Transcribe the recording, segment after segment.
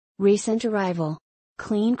Recent arrival.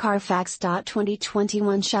 Clean Carfax.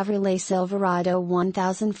 2021 Chevrolet Silverado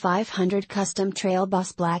 1500 Custom Trail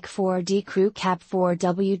Bus Black 4D Crew Cab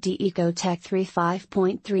 4WD Ecotech 3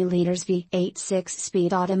 5.3 liters V8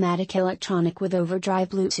 6-speed automatic electronic with overdrive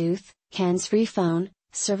Bluetooth, hands-free phone,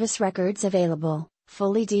 service records available,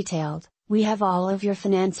 fully detailed. We have all of your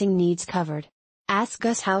financing needs covered. Ask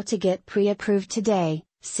us how to get pre-approved today.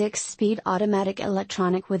 6-speed automatic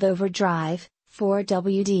electronic with overdrive,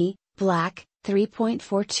 4WD, black,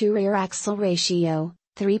 3.42 rear axle ratio,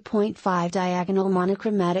 3.5 diagonal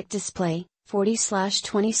monochromatic display,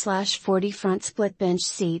 40/20/40 front split bench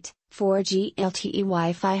seat, 4G LTE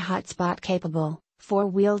Wi-Fi hotspot capable,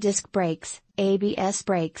 4-wheel disc brakes, ABS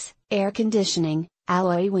brakes, air conditioning,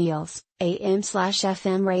 alloy wheels,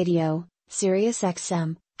 AM/FM radio, Sirius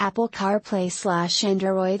XM, Apple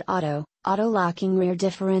CarPlay/Android Auto, auto locking rear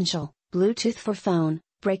differential, Bluetooth for phone,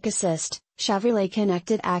 brake assist, Chevrolet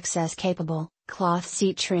connected access capable, cloth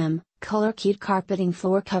seat trim, color keyed carpeting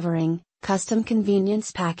floor covering, custom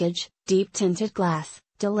convenience package, deep tinted glass,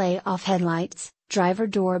 delay off headlights, driver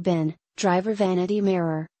door bin, driver vanity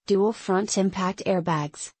mirror, dual front impact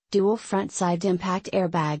airbags, dual front side impact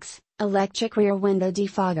airbags, electric rear window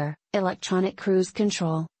defogger, electronic cruise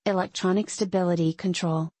control, electronic stability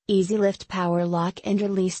control, easy lift power lock and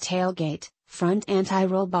release tailgate, front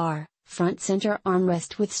anti-roll bar, front center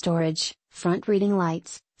armrest with storage, front reading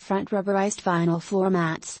lights, front rubberized vinyl floor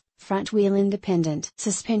mats, front wheel independent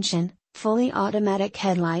suspension, fully automatic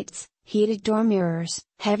headlights, heated door mirrors,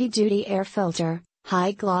 heavy-duty air filter,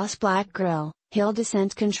 high-gloss black grille, hill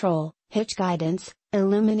descent control, hitch guidance,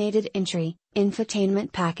 illuminated entry,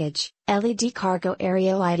 infotainment package, LED cargo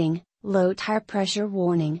area lighting, low tire pressure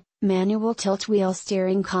warning, manual tilt wheel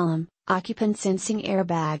steering column, occupant sensing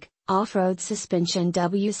airbag, off-road suspension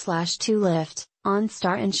W/2 lift,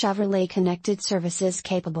 OnStar and Chevrolet connected services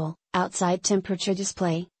capable, outside temperature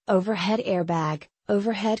display, overhead airbag,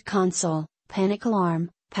 overhead console, panic alarm,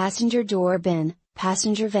 passenger door bin,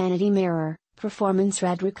 passenger vanity mirror, performance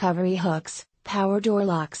red recovery hooks, power door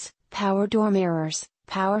locks, power door mirrors,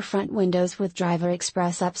 power front windows with driver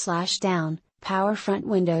express up/down, power front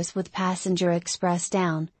windows with passenger express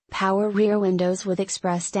down, power rear windows with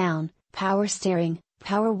express down, power steering,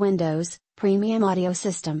 power windows, premium audio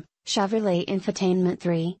system, Chevrolet Infotainment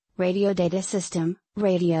 3, radio data system,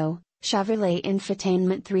 radio, Chevrolet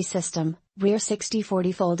Infotainment 3 system, rear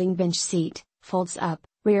 60/40 folding bench seat, folds up,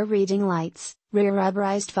 rear reading lights, rear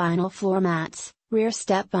rubberized vinyl floor mats, rear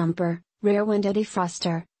step bumper, rear window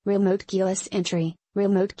defroster, remote keyless entry,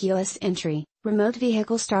 remote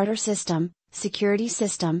vehicle starter system, security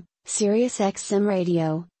system, Sirius XM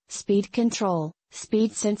radio, speed control,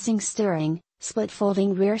 speed sensing steering, split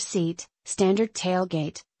folding rear seat, standard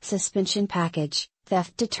tailgate, suspension package,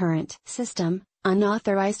 theft deterrent system,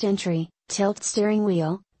 unauthorized entry, tilt steering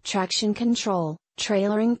wheel, traction control,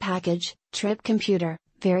 trailering package, trip computer,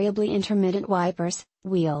 variably intermittent wipers,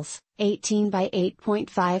 wheels,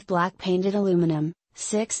 18x8.5 black painted aluminum,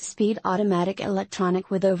 6-speed automatic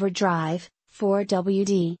electronic with overdrive,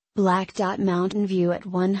 4WD, black. Mountain View at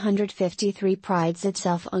 153 prides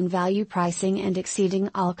itself on value pricing and exceeding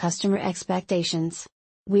all customer expectations.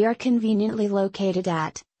 We are conveniently located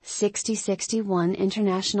at 6061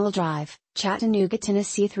 International Drive, Chattanooga,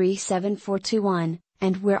 Tennessee 37421,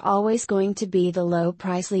 and we're always going to be the low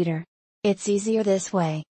price leader. It's easier this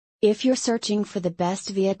way. If you're searching for the best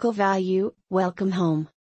vehicle value, welcome home.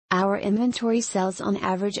 Our inventory sells on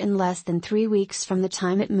average in less than 3 weeks from the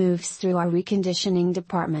time it moves through our reconditioning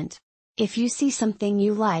department. If you see something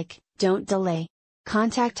you like, don't delay.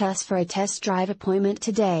 Contact us for a test drive appointment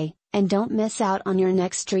today, and don't miss out on your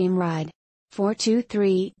next dream ride.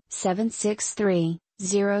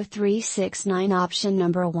 423-763-0369 option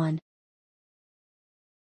number 1.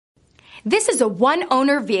 This is a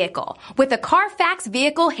one-owner vehicle with a Carfax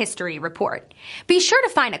Vehicle History Report. Be sure to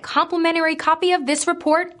find a complimentary copy of this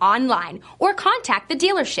report online or contact the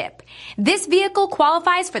dealership. This vehicle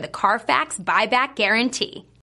qualifies for the Carfax Buyback Guarantee.